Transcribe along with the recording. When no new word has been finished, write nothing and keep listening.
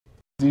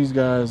These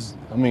guys,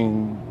 I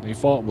mean, they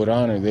fought with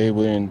honor. They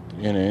were in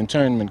an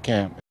internment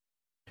camp.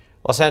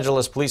 Los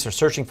Angeles police are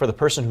searching for the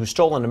person who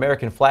stole an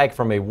American flag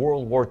from a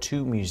World War II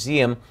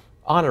museum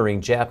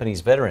honoring Japanese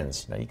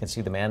veterans. Now you can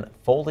see the man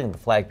folding the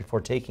flag before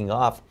taking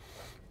off.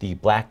 The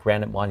black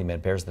granite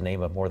monument bears the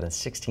name of more than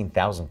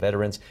 16,000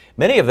 veterans,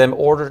 many of them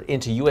ordered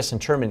into U.S.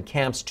 internment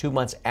camps 2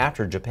 months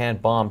after Japan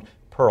bombed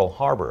Pearl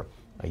Harbor.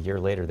 A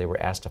year later, they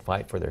were asked to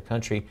fight for their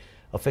country.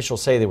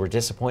 Officials say they were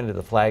disappointed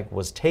the flag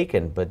was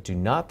taken, but do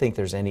not think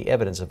there's any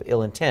evidence of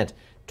ill intent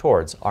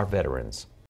towards our veterans.